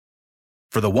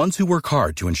For the ones who work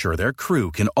hard to ensure their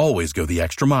crew can always go the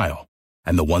extra mile,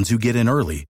 and the ones who get in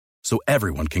early so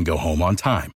everyone can go home on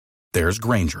time, there's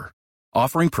Grainger,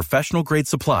 offering professional-grade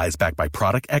supplies backed by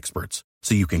product experts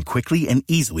so you can quickly and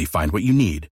easily find what you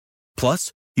need.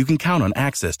 Plus, you can count on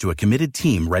access to a committed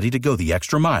team ready to go the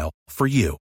extra mile for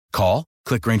you. Call,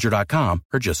 click Grainger.com,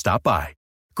 or just stop by.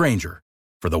 Grainger,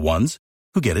 for the ones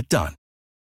who get it done.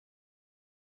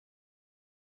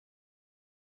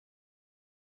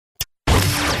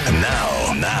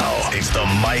 Now, it's the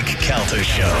Mike Calta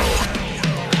Show.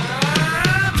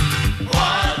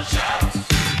 Watch out.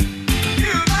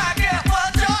 You might get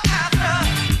what you're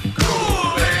after.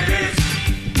 Cool ladies.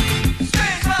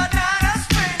 Strange banana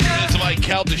springers. It's the Mike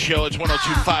Calta Show. It's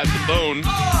 102.5 The Bone.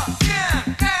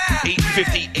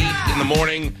 8:58 in the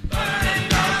morning.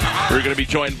 We're going to be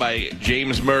joined by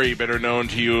James Murray, better known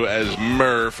to you as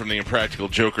Murr from the Impractical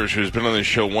Jokers, who's been on this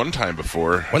show one time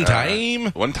before. One time?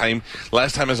 One time.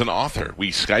 Last time as an author.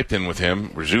 We Skyped in with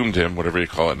him, or Zoomed him, whatever you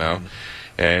call it now.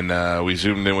 And we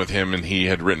Zoomed in with him, and he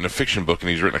had written a fiction book, and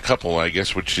he's written a couple, I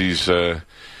guess, which he's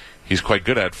quite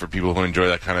good at for people who enjoy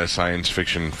that kind of science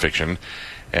fiction.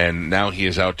 And now he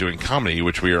is out doing comedy,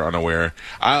 which we are unaware.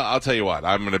 I'll tell you what,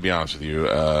 I'm going to be honest with you.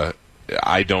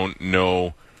 I don't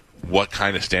know what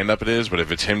kind of stand-up it is, but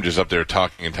if it's him just up there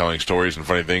talking and telling stories and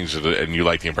funny things, and you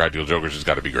like the Impractical Jokers, it's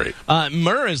got to be great.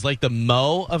 Murr is like the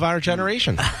Mo of our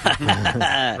generation.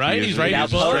 Right? He's writing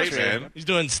books. He's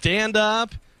doing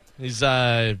stand-up. He's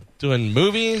doing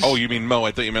movies. Oh, you mean Mo?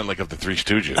 I thought you meant like of the Three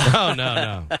Stooges. Oh,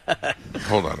 no.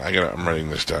 Hold on. I'm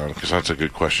writing this down because that's a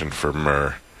good question for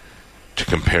Murr to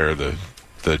compare the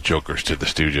Jokers to the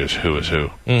Stooges. Who is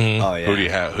who? Mm-hmm. Oh,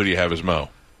 yeah. Who do you have as Mo?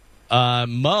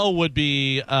 Mo would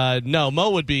be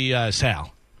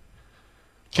Sal.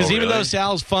 Because even though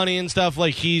Sal's funny and stuff,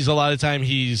 like a lot of time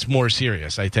he's more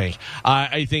serious, I think.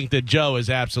 I think that Joe is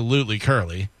absolutely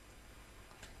Curly.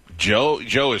 Joe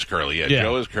is Curly, yeah.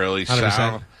 Joe is Curly.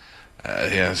 100%.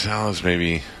 Sal, Sal is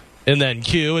maybe... And then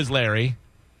Q is Larry.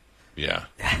 Yeah.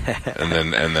 and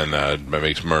then that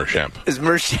makes Murr Shemp. Is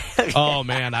Murr Shemp? Oh,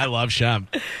 man, I love Shemp.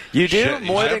 You do?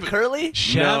 More than Curly?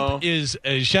 Shemp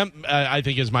Shemp, I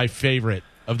think, is my favorite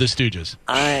of the Stooges.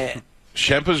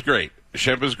 Shemp is great.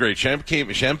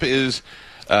 Shemp is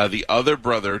the other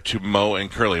brother to Mo and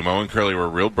Curly. Mo and Curly were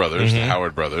real brothers, the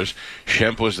Howard brothers.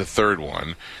 Shemp was the third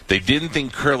one. They didn't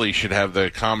think Curly should have the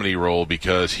comedy role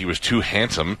because he was too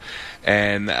handsome.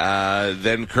 And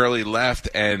then Curly left,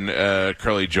 and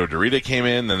Curly Joe Dorita came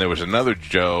in. Then there was another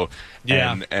Joe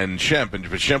and Shemp. But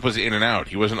Shemp was in and out.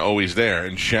 He wasn't always there,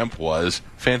 and Shemp was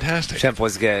fantastic. Shemp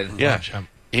was good. Yeah. Shemp.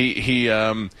 He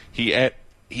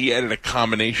added a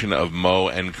combination of Mo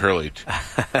and Curly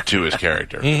to his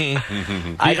character.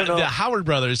 I don't know. The Howard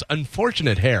brothers,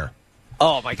 unfortunate hair.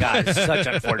 Oh, my God. Such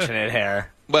unfortunate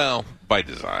hair. Well, by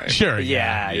design. Sure.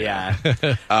 Yeah.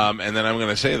 And then I'm going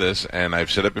to say this, and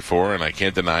I've said it before, and I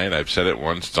can't deny it. I've said it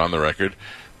once. It's on the record.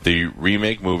 The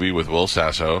remake movie with Will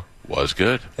Sasso was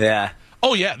good. Yeah.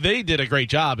 Oh, yeah. They did a great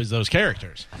job as those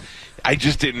characters. I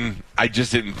just didn't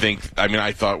think. I mean,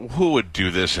 I thought, who would do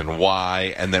this and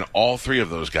why? And then all three of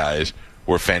those guys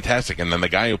were fantastic. And then the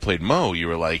guy who played Mo, you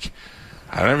were like,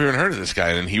 I've never even heard of this guy,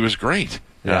 and he was great.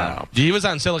 Yeah. He was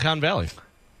on Silicon Valley.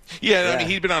 Yeah, I mean,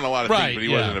 he'd been on a lot of things, but he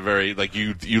wasn't a very, like,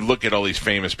 you look at all these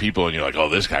famous people, and you're like, oh,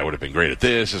 this guy would have been great at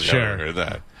this, this guy would have been great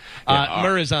at that.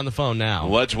 Murr is on the phone now.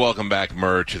 Let's welcome back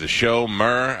Murr to the show.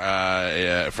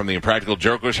 Murr, from the Impractical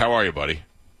Jokers, how are you, buddy?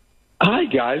 Hi,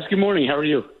 guys. Good morning. How are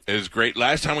you? It was great.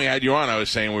 Last time we had you on, I was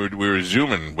saying we were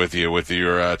Zooming with you,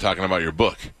 talking about your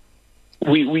book.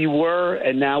 We were,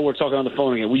 and now we're talking on the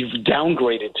phone again. We've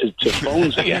downgraded to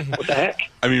phones again. What the heck?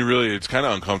 I mean, really, it's kind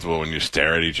of uncomfortable when you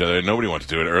stare at each other. Nobody wants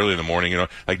to do it early in the morning,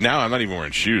 Like now, I'm not even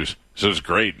wearing shoes, so it's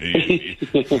great.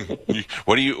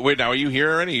 Wait, now, are you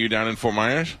here already? Are you down in Fort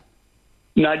Myers?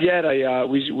 Not yet.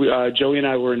 Joey and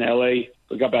I were in L.A.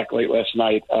 We got back late last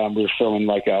night. We were filming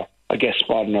like a guest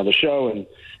spot on another show, and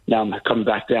now I'm coming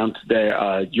back down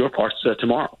to your parts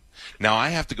tomorrow. Now, I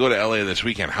have to go to L.A. this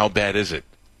weekend. How bad is it?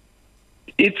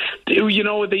 It's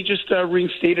they just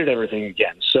reinstated everything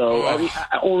again. So I mean,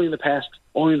 only in the past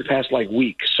like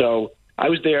week. So I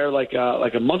was there like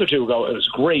a month or two ago. It was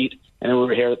great, and then we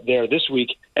were there this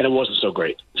week, and it wasn't so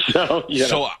great. So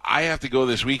So I have to go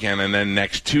this weekend, and then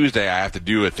next Tuesday I have to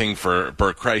do a thing for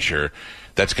Bert Kreischer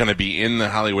that's going to be in the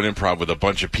Hollywood Improv with a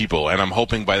bunch of people, and I'm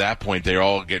hoping by that point they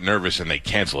all get nervous and they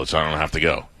cancel it, so I don't have to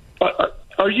go.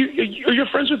 Are you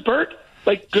friends with Bert?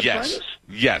 Like good friends?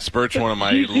 Yes, Bert's one of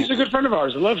my... He's a good friend of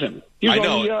ours. I love him. He was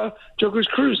on the Joker's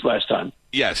Cruise last time.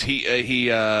 Yes, he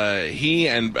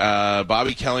and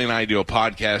Bobby Kelly and I do a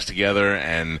podcast together,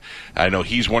 and I know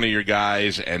he's one of your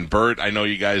guys. And Bert, I know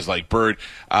you guys like Bert.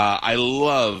 I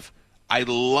love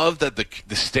that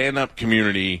the stand-up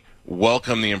community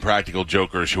welcome the Impractical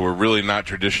Jokers, who are really not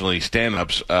traditionally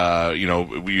stand-ups.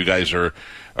 You guys are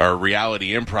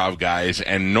reality improv guys,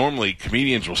 and normally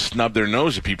comedians will snub their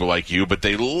nose at people like you, but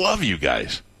they love you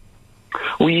guys.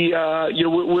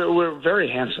 We're very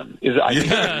handsome. We're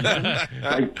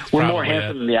more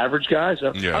handsome than the average guy.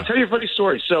 So Yeah. I'll tell you a funny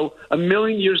story. So a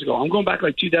million years ago, I'm going back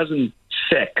like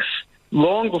 2006,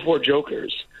 long before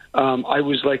Jokers. I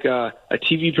was like a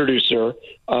TV producer,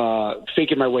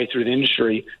 faking my way through the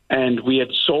industry, and we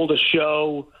had sold a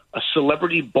show, a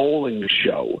celebrity bowling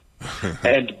show,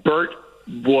 and Bert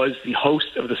was the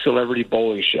host of the celebrity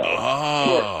bowling show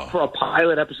for a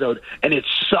pilot episode, and it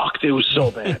sucked. It was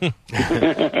so bad.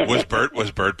 Was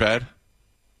Bert bad?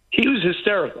 He was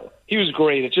hysterical. He was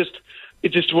great. It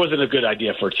just wasn't a good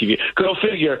idea for a TV. Go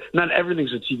figure. Not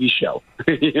everything's a TV show.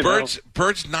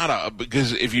 Bert's not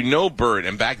because if you know Bert,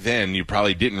 and back then you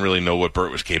probably didn't really know what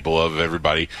Bert was capable of.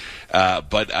 Everybody,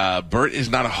 but Bert is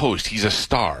not a host. He's a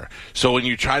star. So when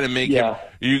you try to make him,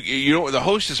 you know, the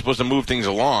host is supposed to move things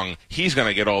along. He's going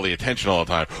to get all the attention all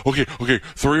the time. Okay,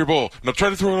 throw your bowl. Now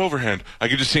try to throw it overhand. I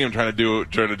could just see him trying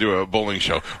to do a bowling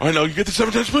show. Oh no, you get the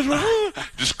 7 times,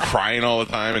 just crying all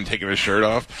the time and taking his shirt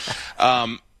off.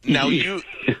 Now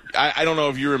I don't know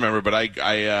if you remember, but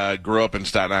I grew up in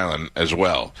Staten Island as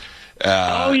well.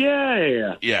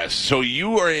 Yeah. Yes. So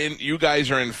you guys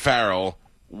are in Farrell.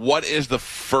 What is the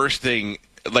first thing?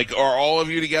 Like, are all of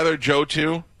you together? Joe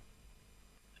too?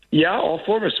 Yeah, all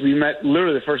four of us. We met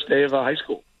literally the first day of high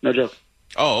school. No joke.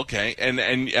 Oh, okay.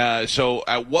 And so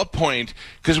at what point?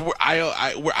 Because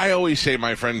I always say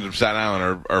my friends from Staten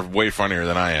Island are way funnier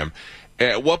than I am.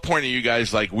 At what point are you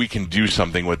guys like, we can do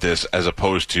something with this, as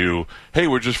opposed to, hey,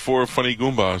 we're just four funny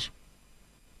Goombas?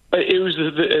 It was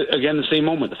again the same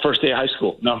moment, the first day of high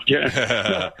school. No,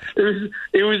 yeah,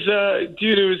 it was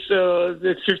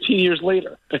 15 years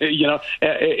later.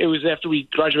 It was after we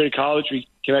graduated college. We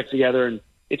came back together, and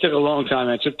it took a long time.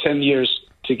 It took 10 years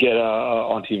to get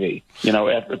on TV.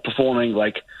 Performing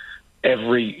like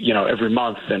every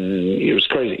month, and it was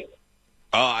crazy.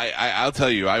 I'll tell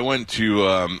you, I went to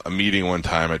a meeting one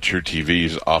time at True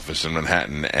TV's office in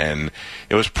Manhattan, and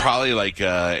it was probably like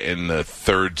in the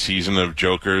third season of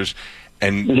Jokers,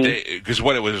 and because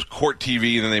it was Court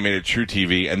TV, and then they made it True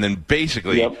TV, and then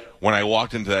basically when I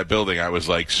walked into that building, I was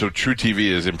like, so True TV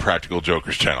is Impractical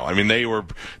Jokers channel. I mean, they were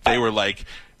like,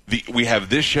 we have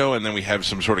this show, and then we have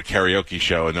some sort of karaoke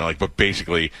show, and they're like, but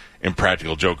basically,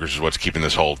 Impractical Jokers is what's keeping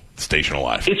this whole station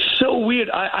alive. It's so weird.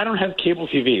 I don't have cable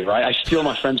TV, right? I steal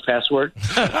my friend's password.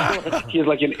 He has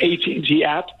like an AT&T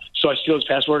app, so I steal his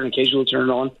password and occasionally turn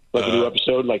it on, like a new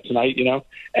episode, like tonight,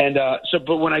 And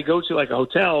but when I go to like a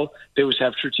hotel, they always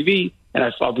have True TV,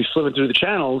 and I'll be flipping through the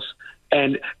channels.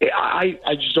 And I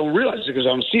just don't realize it because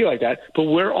I don't see it like that. But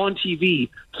we're on TV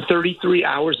 33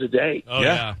 hours a day. Oh,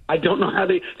 yeah. I don't know how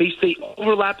they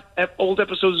overlap old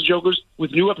episodes of Jokers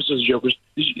with new episodes of Jokers.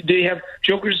 They have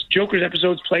Jokers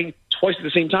episodes playing twice at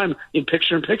the same time in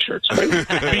picture-in-picture. It's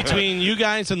crazy. Between you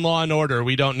guys and Law and Order,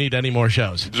 we don't need any more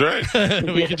shows. That's right.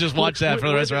 We can just watch that for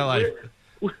the rest of our life.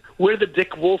 We're the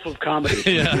Dick Wolf of comedy.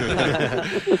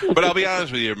 But I'll be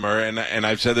honest with you, Murr, and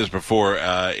I've said this before.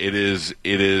 It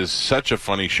is such a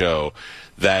funny show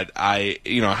that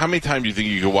how many times do you think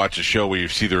you could watch a show where you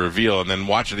see the reveal and then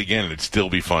watch it again and it'd still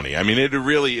be funny? I mean, it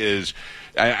really is,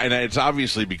 and it's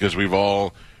obviously because we've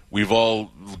all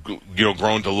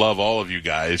grown to love all of you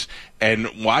guys, and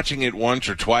watching it once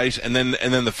or twice, and then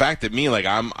the fact that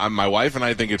I'm my wife and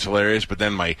I think it's hilarious, but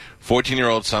then my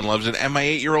 14-year-old son loves it, and my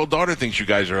 8-year-old daughter thinks you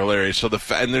guys are hilarious. So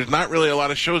and there's not really a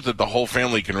lot of shows that the whole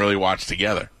family can really watch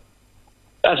together.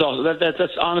 That's awesome.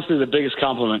 That's honestly the biggest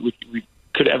compliment we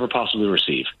could ever possibly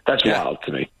receive. That's wild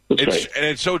to me. It's great. And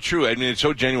it's so true. I mean, it's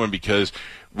so genuine because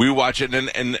we watch it,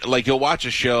 and like you'll watch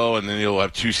a show, and then you'll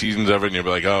have 2 seasons of it, and you'll be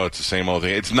like, oh, it's the same old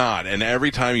thing. It's not. And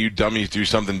every time you dummies do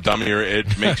something dummier,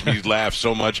 it makes me laugh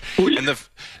so much. And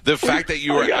the fact that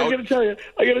you were I got to tell you.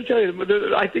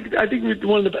 I think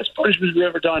one of the best punishments we've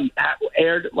ever done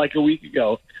aired like a week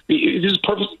ago. This is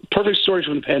perfect stories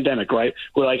from the pandemic, right?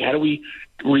 We're like, how do we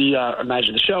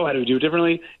reimagine the show? How do we do it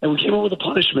differently? And we came up with a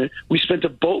punishment. We spent a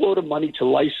boatload of money to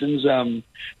license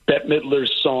Bette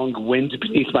Midler's song "Wind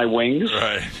Beneath My Wings,"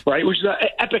 right? Which is an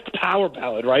epic power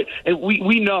ballad, right? And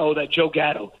we know that Joe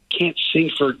Gatto can't sing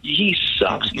he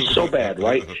sucks. He's so bad,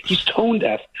 right? He's tone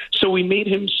deaf. So we made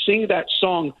him sing that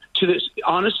song to this,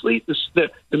 honestly, the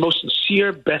most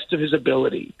sincere, best of his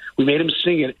ability. We made him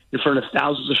sing it in front of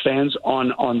thousands of fans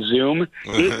on Zoom.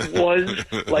 It was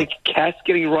like cats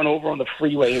getting run over on the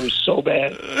freeway. It was so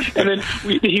bad. And then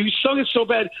he sung it so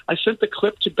bad, I sent the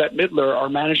clip to Bette Midler. Our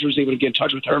manager was able to get in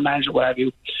touch with her manager, what have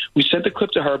you. We sent the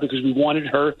clip to her because we wanted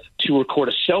her to record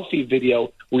a selfie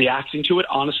video reacting to it,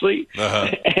 honestly.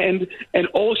 Uh-huh. And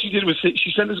all she did was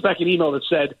she sent us back an email that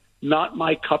said, "Not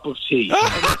my cup of tea."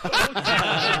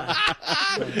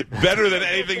 Better than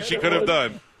anything she could have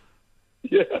done.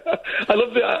 Yeah, I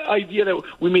love the idea that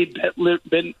we made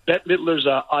Bette Midler's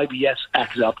IBS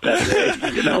act up that day.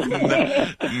 You know,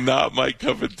 Not my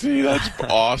cup of tea. That's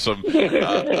awesome.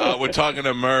 We're talking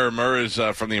to Murr. Murr is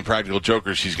from the Impractical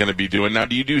Jokers. She's going to be doing now.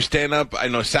 Do you do stand up? I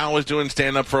know Sal was doing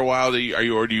stand up for a while. Do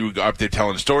you go up there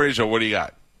telling stories, or what do you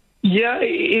got? Yeah,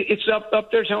 it's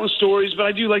up there telling stories, but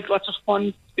I do like lots of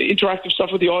fun, interactive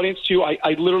stuff with the audience too. I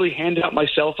literally hand out my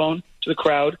cell phone to the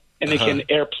crowd, and they can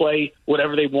airplay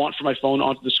whatever they want from my phone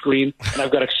onto the screen, and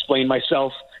I've got to explain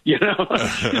myself, you know.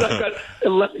 'Cause I've got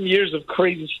 11 years of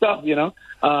crazy stuff, you know.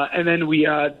 And then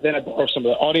then I borrow some of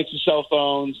the audience's cell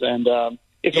phones, and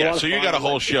it's a lot of so you fun. got a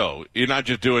whole show. You're not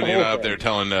just doing up there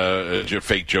telling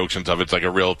fake jokes and stuff. It's like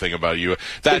a real thing about you.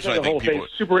 That's It's what like I think people.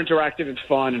 It's super interactive and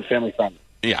fun and family friendly.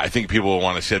 Yeah, I think people will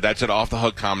want to see it. That's at Off the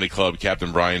Hook Comedy Club,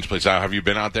 Captain Brian's place. Have you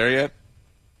been out there yet?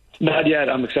 Not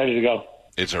yet. I'm excited to go.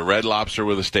 It's a Red Lobster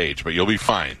with a stage, but you'll be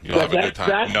fine. You'll have a good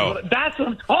time. That's what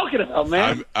I'm talking about,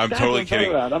 man. I'm totally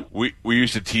kidding. We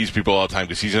used to tease people all the time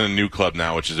because he's in a new club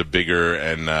now, which is a bigger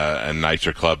and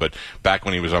nicer club. But back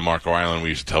when he was on Marco Island, we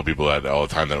used to tell people that all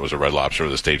the time that it was a Red Lobster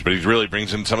with a stage. But he really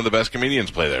brings in some of the best comedians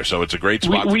play there, so it's a great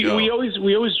spot to go. We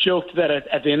always joked that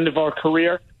at the end of our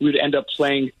career, we would end up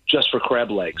playing just for crab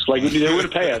legs. Like they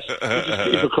wouldn't pay us.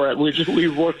 We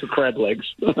worked for crab legs.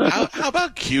 How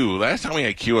about Q? Last time we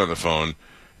had Q on the phone,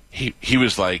 he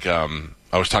was like, I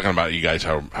was talking about you guys,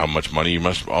 how much money you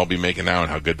must all be making now and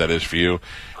how good that is for you.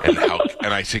 And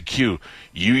and I said, Q,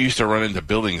 you used to run into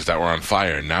buildings that were on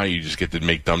fire, and now you just get to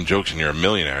make dumb jokes and you're a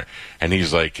millionaire. And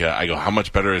he's like, I go, how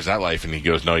much better is that life? And he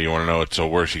goes, no, you want to know it's so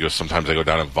worse? He goes, sometimes I go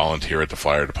down and volunteer at the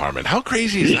fire department. How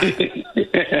crazy is that?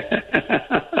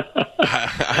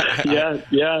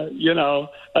 Yeah, you know,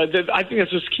 I think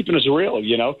that's just keeping us real,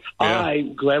 you know. Yeah. I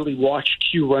gladly watch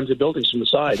Q run to buildings from the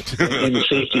side in the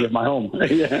safety of my home.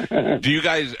 Yeah. Do you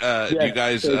guys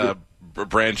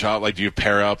branch out? Like, do you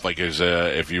pair up? Like, as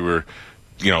if you were,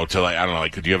 you know, to like, I don't know,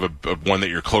 like, do you have a one that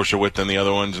you're closer with than the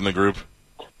other ones in the group?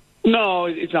 No,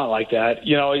 it's not like that.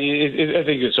 You know, I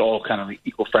think it's all kind of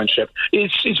equal friendship.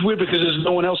 It's weird because there's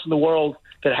no one else in the world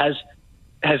that has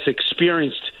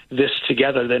experienced this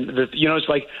together. You know, it's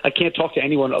like I can't talk to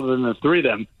anyone other than the three of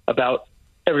them about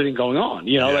everything going on.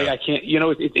 You know, like I can't. You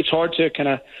know, it's hard to kind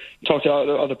of talk to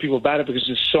other people about it because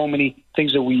there's so many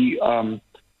things that we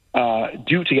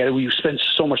do together. We spend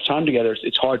so much time together.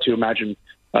 It's hard to imagine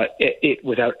it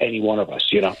without any one of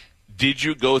us. You know. Did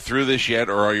you go through this yet,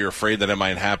 or are you afraid that it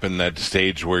might happen at the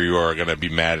stage where you are going to be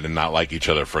mad and not like each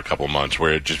other for a couple months,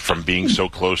 where just from being so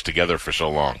close together for so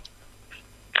long?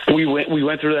 We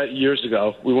went through that years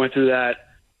ago. We went through that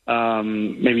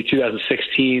maybe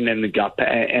 2016 and got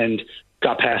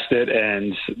past it,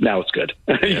 and now it's good.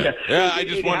 Yeah, I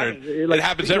just wondered. It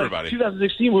happens to everybody.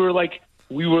 2016, we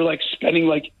were like spending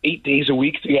like 8 days a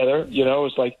week together. You know, it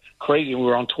was like crazy. We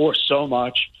were on tour so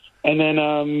much, and then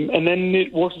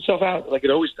it worked itself out like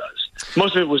it always does.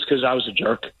 Most of it was because I was a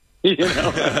jerk. You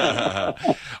know.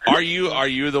 Are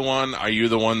you the one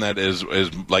that is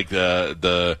like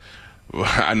the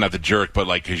I'm not the jerk, but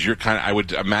like, because you're kind of, I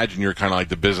would imagine you're kind of like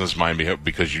the business mind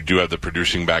because you do have the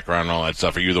producing background and all that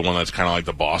stuff. Are you the one that's kind of like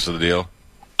the boss of the deal?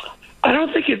 I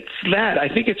don't think it's that. I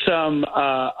think it's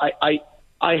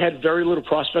I had very little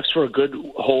prospects for a good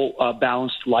whole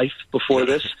balanced life before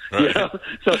this. Right. You know?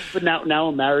 So, but now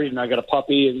I'm married and I got a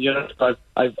puppy, and you know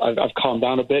I've calmed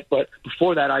down a bit. But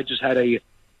before that, I just had a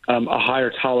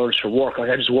higher tolerance for work. Like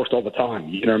I just worked all the time.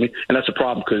 You know what I mean? And that's a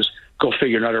problem because go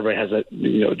figure, not everybody has that,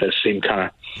 you know, the same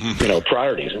kind of,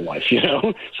 priorities in life, you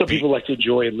know? Some people like to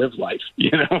enjoy and live life,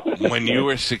 you know? When you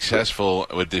were successful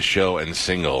with this show and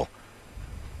single,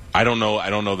 I don't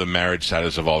know the marriage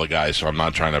status of all the guys, so I'm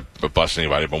not trying to bust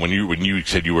anybody, but when you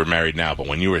said you were married now, but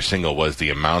when you were single, was the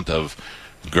amount of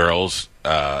girls,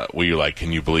 were you like,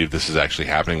 can you believe this is actually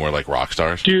happening? We're like rock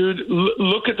stars? Dude,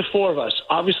 look at the four of us.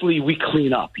 Obviously, we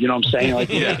clean up. You know what I'm saying? Like,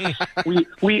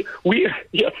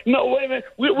 no, wait a minute.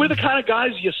 We're the kind of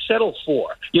guys you settle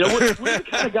for. You know, we're the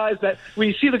kind of guys that when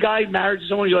you see the guy married to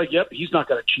someone, you're like, yep, he's not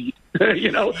going to cheat.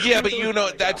 Yeah,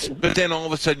 but but then all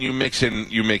of a sudden you mix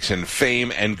in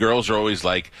fame, and girls are always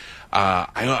like,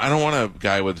 I don't want a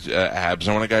guy with abs.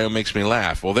 I want a guy who makes me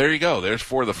laugh. Well, there you go. There's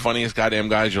four of the funniest goddamn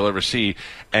guys you'll ever see.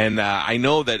 And I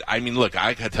know that. I mean, look,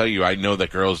 I can tell you, I know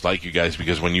that girls like you guys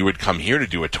because when you would come here to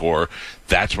do a tour,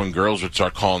 that's when girls would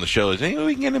start calling the shows. Hey,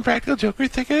 we can get an Impractical Joker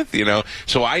ticket,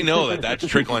 So I know that that's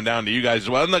trickling down to you guys as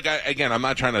well. And look, again, I'm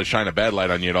not trying to shine a bad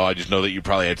light on you at all. I just know that you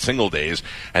probably had single days,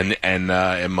 and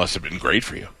it must have been great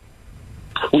for you.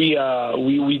 We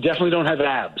definitely don't have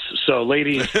abs. So,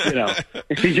 ladies,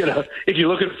 if you're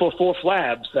looking for four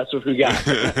flabs, that's what we got.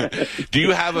 Do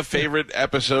you have a favorite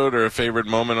episode or a favorite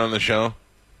moment on the show?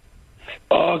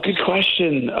 Oh, good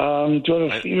question. Do I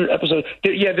have a favorite episode?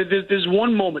 There's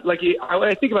one moment. Like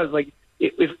I think about it, like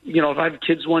if I have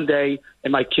kids one day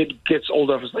and my kid gets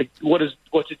older, I was like,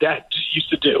 what's your dad used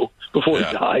to do before he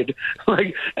died?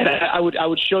 And I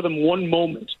would show them one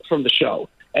moment from the show,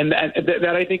 and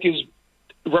that I think is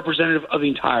representative of the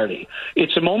entirety.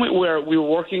 It's a moment where we were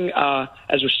working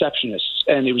as receptionists,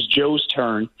 and it was Joe's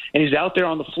turn, and he's out there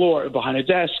on the floor behind a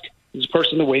desk. There's a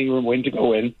person in the waiting room waiting to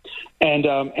go in,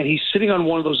 and he's sitting on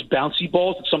one of those bouncy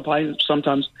balls that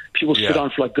sometimes people sit on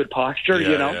for like good posture,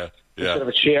 instead of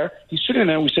a chair. He's sitting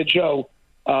there, and we said, Joe,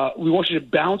 we want you to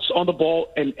bounce on the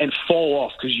ball and fall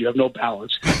off because you have no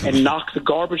balance, and knock the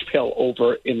garbage pail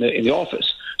over in the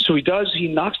office. So he does. He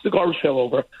knocks the garbage pail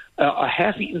over. A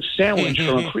half-eaten sandwich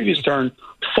from a previous turn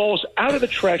falls out of the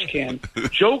trash can.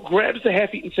 Joe grabs the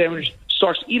half-eaten sandwich,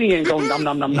 starts eating it, and going nom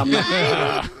nom nom nom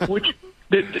nom, which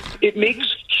it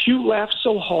makes Q laugh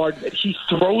so hard that he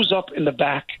throws up in the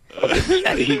back of it.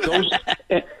 And he goes.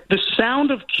 The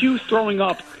sound of Q throwing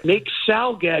up makes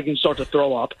Sal gag and start to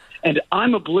throw up. And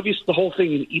I'm oblivious to the whole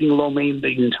thing and eating lo mein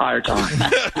the entire time.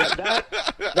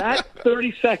 that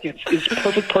 30 seconds is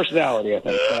perfect personality, I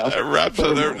think.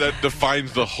 That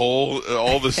defines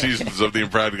all the seasons of the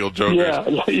Impractical Jokers.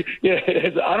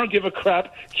 I don't give a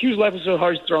crap. Q's laughing so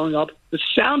hard he's throwing up. The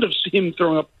sound of him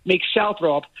throwing up makes Sal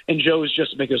throw up, and Joe is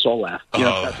just to make us all laugh.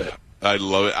 That's it. I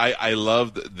love it. I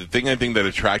love the thing. I think that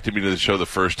attracted me to the show the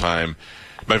first time.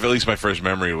 At least my first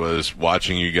memory was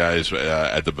watching you guys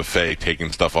at the buffet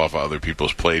taking stuff off of other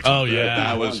people's plates. Oh yeah,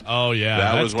 that was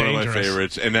one of my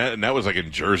favorites, and that was like in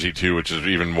Jersey too, which is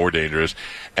even more dangerous.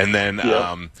 And then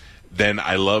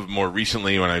I love more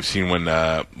recently when I've seen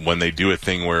when they do a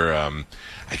thing where I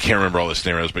can't remember all the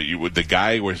scenarios, but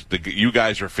you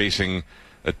guys were facing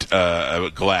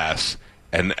a glass.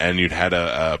 And you'd had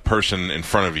a person in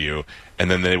front of you, and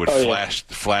then they would flash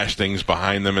things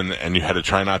behind them, and you had to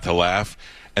try not to laugh.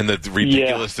 And the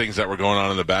ridiculous things that were going on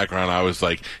in the background, I was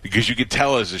like, because you could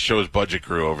tell as the show's budget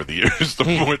grew over the years, the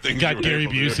more things got Gary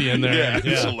Busey in there,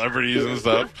 celebrities and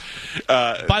stuff.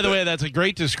 By the way, that's a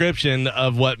great description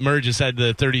of what Murr just said.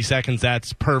 The 30 seconds,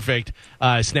 that's perfect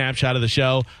snapshot of the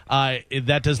show.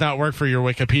 That does not work for your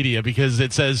Wikipedia because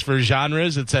it says for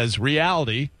genres, it says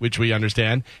reality, which we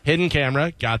understand, hidden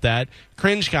camera, got that,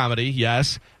 cringe comedy,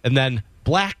 yes, and then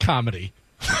black comedy.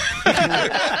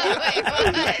 Yeah,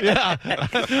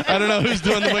 I don't know who's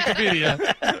doing the Wikipedia.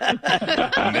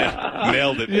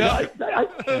 Nailed it. Yeah,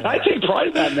 I take pride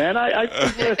in that, man. I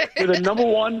think we're the number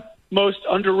one most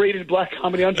underrated black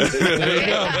comedy on TV. There you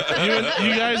go.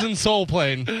 You guys in Soul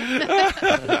Plane.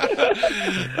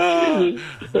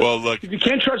 Well, look, you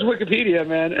can't trust Wikipedia,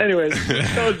 man. Anyways,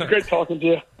 that was great talking to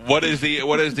you. What is the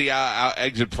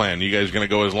exit plan? You guys going to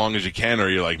go as long as you can, or are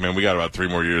you like, man, we got about 3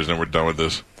 more years and then we're done with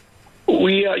this?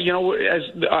 We, as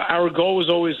our goal was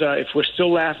always, if we're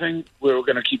still laughing, we're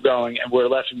going to keep going, and we're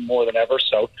laughing more than ever.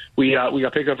 So we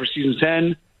got picked up for season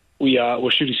 10.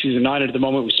 We're shooting season 9 at the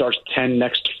moment. We start 10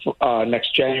 next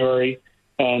January,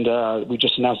 and we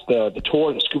just announced the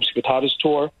tour, the Scoops and Potatoes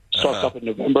tour, starts up in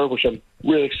November, which I'm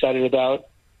really excited about.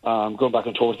 Going back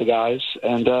on tour with the guys,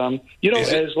 and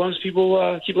as long as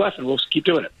people keep laughing, we'll keep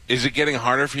doing it. Is it getting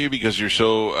harder for you because you're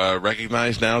so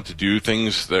recognized now to do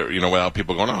things that without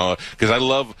people going, oh? Because I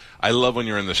love when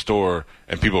you're in the store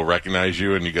and people recognize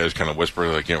you and you guys kind of whisper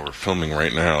like, we're filming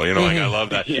right now. Like I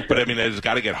love that. But I mean, it's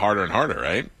got to get harder and harder,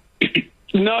 right?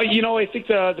 No, I think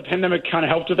the pandemic kind of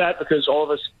helped with that because all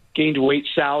of us gained weight.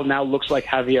 Sal now looks like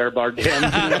Javier Bardem.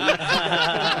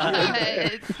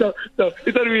 So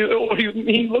he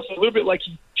looks a little bit like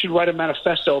he should write a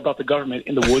manifesto about the government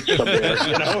in the woods somewhere.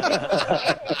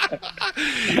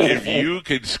 If you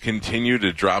could continue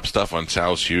to drop stuff on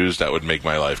Sal's shoes, that would make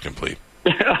my life complete.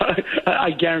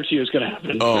 I guarantee you it's going to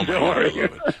happen. Oh, my Don't God, worry.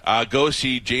 I love it. Go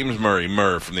see James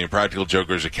Murr from the Impractical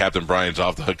Jokers at Captain Brian's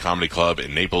Off the Hook Comedy Club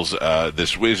in Naples.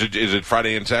 Is it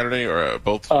Friday and Saturday or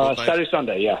both? Both nights? Saturday,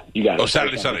 Sunday. Yeah, you got it. Oh,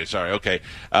 Saturday, Sunday. Sorry. Okay.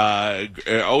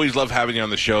 Always love having you on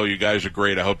the show. You guys are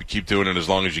great. I hope you keep doing it as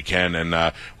long as you can,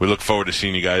 and we look forward to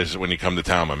seeing you guys when you come to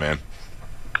town, my man.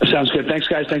 Sounds good. Thanks,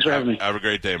 guys. Thanks for having me. Have a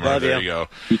great day, Murr. Love There you. you go.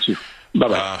 You too.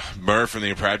 Bye-bye. Murr from the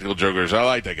Impractical Jokers. I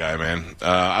like that guy, man.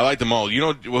 I like them all. You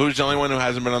know who's the only one who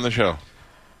hasn't been on the show?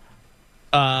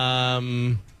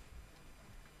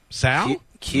 Sal?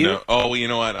 Cute. No. Oh, well, you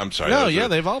know what? I'm sorry. No, That was yeah,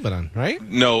 they've all been on, right?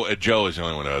 No, Joe is the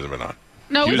only one who hasn't been on.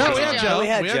 No, He we was had gonna- we had Joe. Joe. We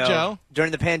had We had Joe.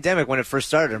 during the pandemic when it first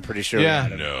started. I'm pretty sure. Yeah.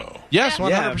 We had him. No. Yes, Yeah.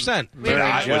 100%. We were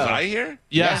Was Joe. I here?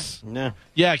 Yes. No.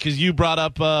 Yeah, because you brought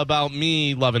up about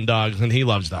me loving dogs, and he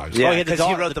loves dogs. Yeah, Oh, he had the 'cause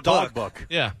he dog, wrote the the dog book. book.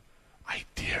 Yeah.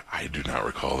 I do not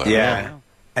recall that. Yeah.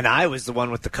 And I was the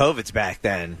one with the COVIDs back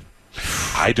then.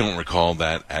 I don't recall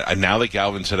that. Now that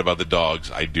Galvin said about the dogs,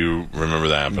 I do remember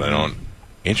that, but I don't.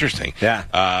 Interesting.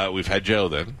 Yeah. We've had Joe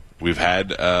then. We've had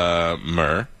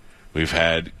Murr. We've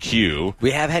had Q.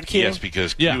 We have had Q. Yes,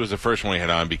 because Yeah. Q was the first one we had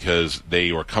on because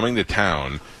they were coming to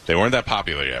town. They weren't that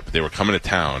popular yet, but they were coming to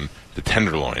town, the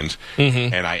Tenderloins,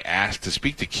 and I asked to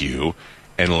speak to Q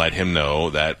and let him know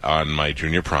that on my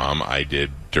junior prom I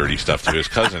did dirty stuff to his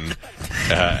cousin,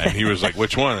 and he was like,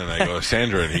 "Which one?" And I go,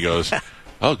 "Sandra," and he goes,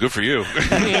 "Oh, good for you."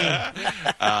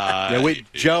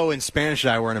 Joe in Spanish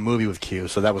and I were in a movie with Q,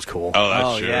 so that was cool. Oh, that's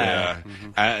Oh, true. yeah.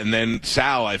 Yeah. And then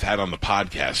Sal, I've had on the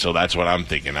podcast, so that's what I'm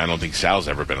thinking. I don't think Sal's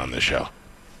ever been on this show.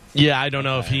 Yeah, I don't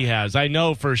know if he has. I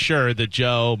know for sure that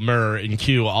Joe, Murr, and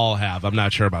Q all have. I'm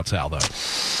not sure about Sal, though.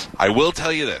 I will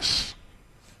tell you this.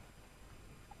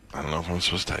 I don't know if I'm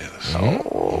supposed to tell you this.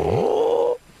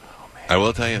 I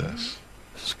will tell you this.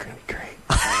 This is going to be great.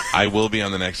 I will be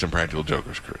on the next Impractical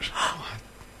Jokers cruise.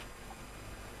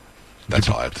 That's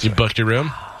all I have to say. You booked your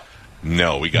room?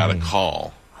 No, we got a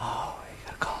call. Oh, you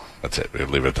got a call. That's it. We'll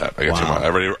leave it at that. I got too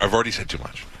much. I've already said too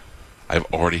much. I've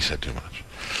already said too much.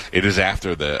 It is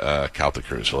after the Calta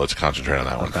cruise, so let's concentrate on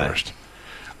that one first.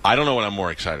 I don't know what I'm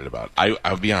more excited about.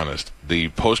 I'll be honest. The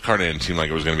postcard in seemed like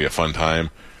it was going to be a fun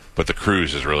time, but the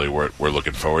cruise is really what we're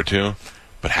looking forward to.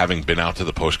 But having been out to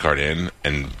the postcard inn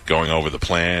and going over the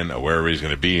plan of where everybody's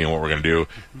going to be and what we're going to do,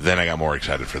 then I got more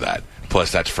excited for that.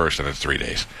 Plus, that's first and it's 3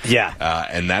 days. Yeah.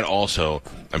 And that also,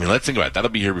 I mean, let's think about it. That'll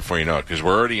be here before you know it because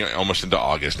we're already almost into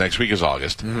August. Next week is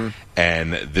August.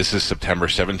 And this is September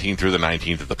 17th through the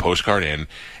 19th at the Postcard Inn.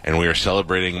 And we are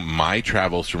celebrating my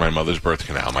travels through my mother's birth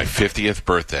canal, my 50th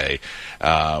birthday,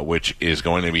 which is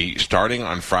going to be starting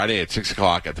on Friday at 6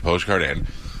 o'clock at the Postcard Inn.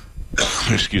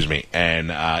 Excuse me,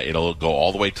 and it'll go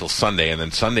all the way till Sunday, and then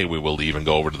Sunday we will leave and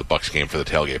go over to the Bucks game for the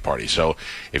tailgate party. So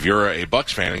if you're a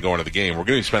Bucks fan and going to the game, we're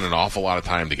going to be spending an awful lot of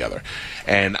time together.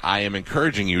 And I am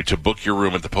encouraging you to book your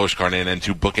room at the Postcard Inn and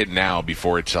to book it now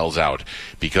before it sells out,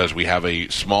 because we have a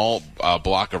small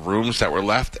block of rooms that were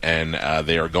left, and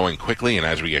they are going quickly, and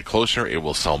as we get closer, it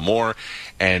will sell more.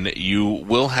 And you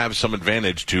will have some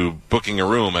advantage to booking a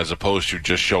room as opposed to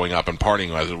just showing up and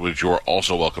partying, which you're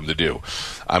also welcome to do.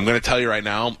 I'm going to tell you right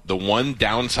now, the one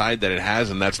downside that it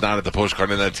has, and that's not at the Postcard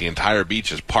Inn, that's the entire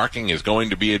beach, is parking is going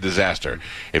to be a disaster.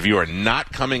 If you are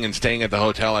not coming and staying at the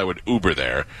hotel, I would Uber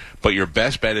there. But your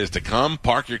best bet is to come,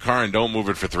 park your car, and don't move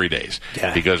it for 3 days.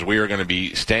 Yeah. Because we are going to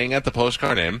be staying at the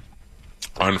Postcard Inn.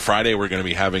 On Friday, we're going to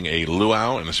be having a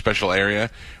luau in a special area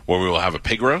where we will have a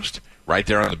pig roast right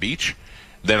there on the beach.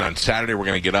 Then on Saturday, we're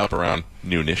going to get up around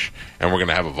noonish, and we're going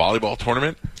to have a volleyball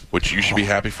tournament, which you should be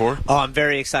happy for. Oh, I'm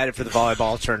very excited for the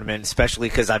volleyball tournament, especially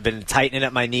because I've been tightening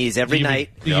up my knees every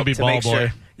night. You can be to ball make boy.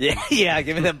 sure. Yeah,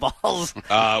 give me them balls.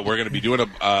 We're going to be doing a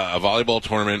volleyball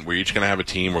tournament. We're each going to have a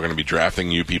team. We're going to be drafting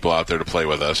you people out there to play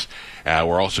with us.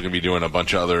 We're also going to be doing a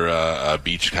bunch of other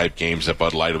beach-type games that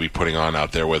Bud Light will be putting on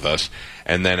out there with us.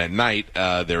 And then at night,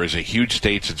 there is a huge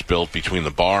stage that's built between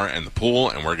the bar and the pool,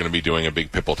 and we're going to be doing a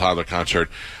big Pitbull Toddler concert.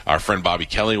 Our friend Bobby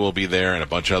Kelly will be there, and a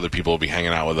bunch of other people will be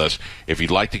hanging out with us. If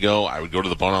you'd like to go, I would go to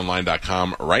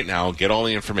theboneonline.com right now, get all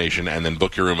the information, and then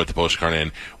book your room at the Postcard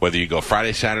Inn, whether you go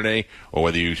Friday, Saturday, or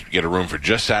whether you get a room for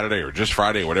just Saturday or just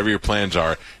Friday, whatever your plans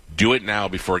are. Do it now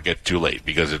before it gets too late,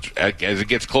 because as it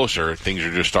gets closer, things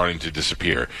are just starting to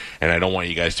disappear. And I don't want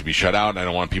you guys to be shut out, and I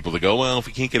don't want people to go, well, if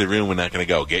we can't get a room, we're not going to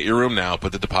go. Get your room now,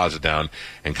 put the deposit down,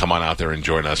 and come on out there and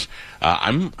join us.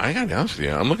 I got to be honest with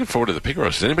you, I'm looking forward to the pig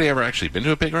roast. Has anybody ever actually been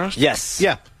to a pig roast? Yes.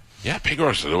 Yeah. Yeah, pig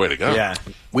roast is the way to go. Yeah.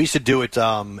 We used to do it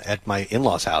at my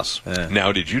in-laws' house.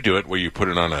 Now, did you do it where you put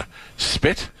it on a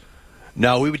spit?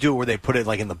 No, we would do it where they put it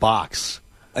like in the box.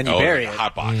 And you bury like it. a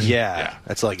hot box. Yeah.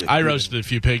 That's like I roasted a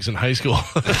few pigs in high school.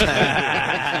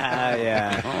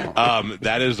 Yeah.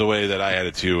 That is the way that I had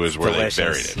it too. Is where Delicious. they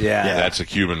buried it. Yeah. That's a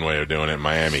Cuban way of doing it in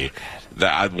Miami.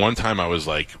 One time I was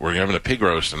like, we're having a pig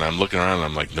roast, and I'm looking around, and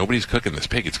I'm like, nobody's cooking this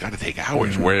pig. It's got to take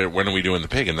hours. When are we doing the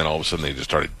pig? And then all of a sudden they just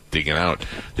started digging out.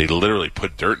 They literally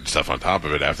put dirt and stuff on top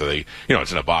of it after they,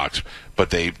 it's in a box. But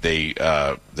they dig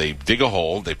a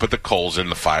hole, they put the coals in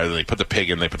the fire, then they put the pig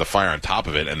in, they put the fire on top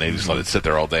of it, and they just let it sit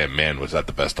there all day. And man, was that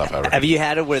the best stuff ever. Have you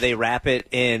had it where they wrap it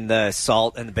in the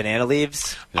salt and the banana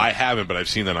leaves? I haven't, but I've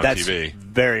seen that on That's TV.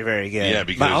 very, very good. Yeah,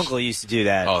 because my uncle used to do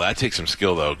that. Oh, that takes some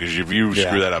skill, though, because if you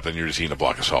screw that up, then you're just eating a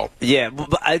block of salt. Yeah,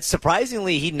 but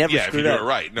surprisingly, he never Yeah, if screwed you do up. it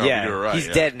right. No, yeah, if you do it right. He's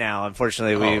yeah. dead now,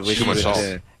 unfortunately. Oh, too much salt.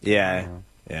 Yeah.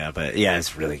 Yeah, but yeah,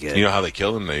 it's really good. You know how they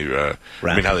killed him?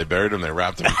 How they buried him? They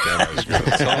wrapped him in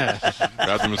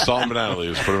wrapped him in salt and banana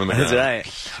leaves, put him in the ground.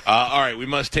 That's right. All right, we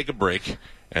must take a break,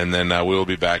 and then we will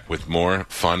be back with more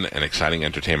fun and exciting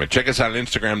entertainment. Check us out at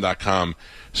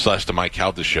Instagram.com/The Mike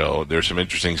Calta Show. There's some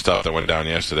interesting stuff that went down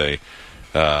yesterday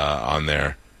on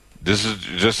there. This is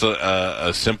just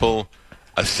a simple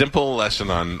lesson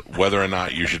on whether or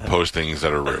not you should post things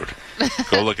that are rude.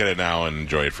 Go look at it now and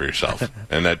enjoy it for yourself.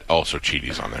 And that also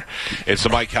Cheaty's on there. It's the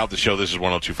Mike Calta Show. This is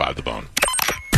 102.5 The Bone.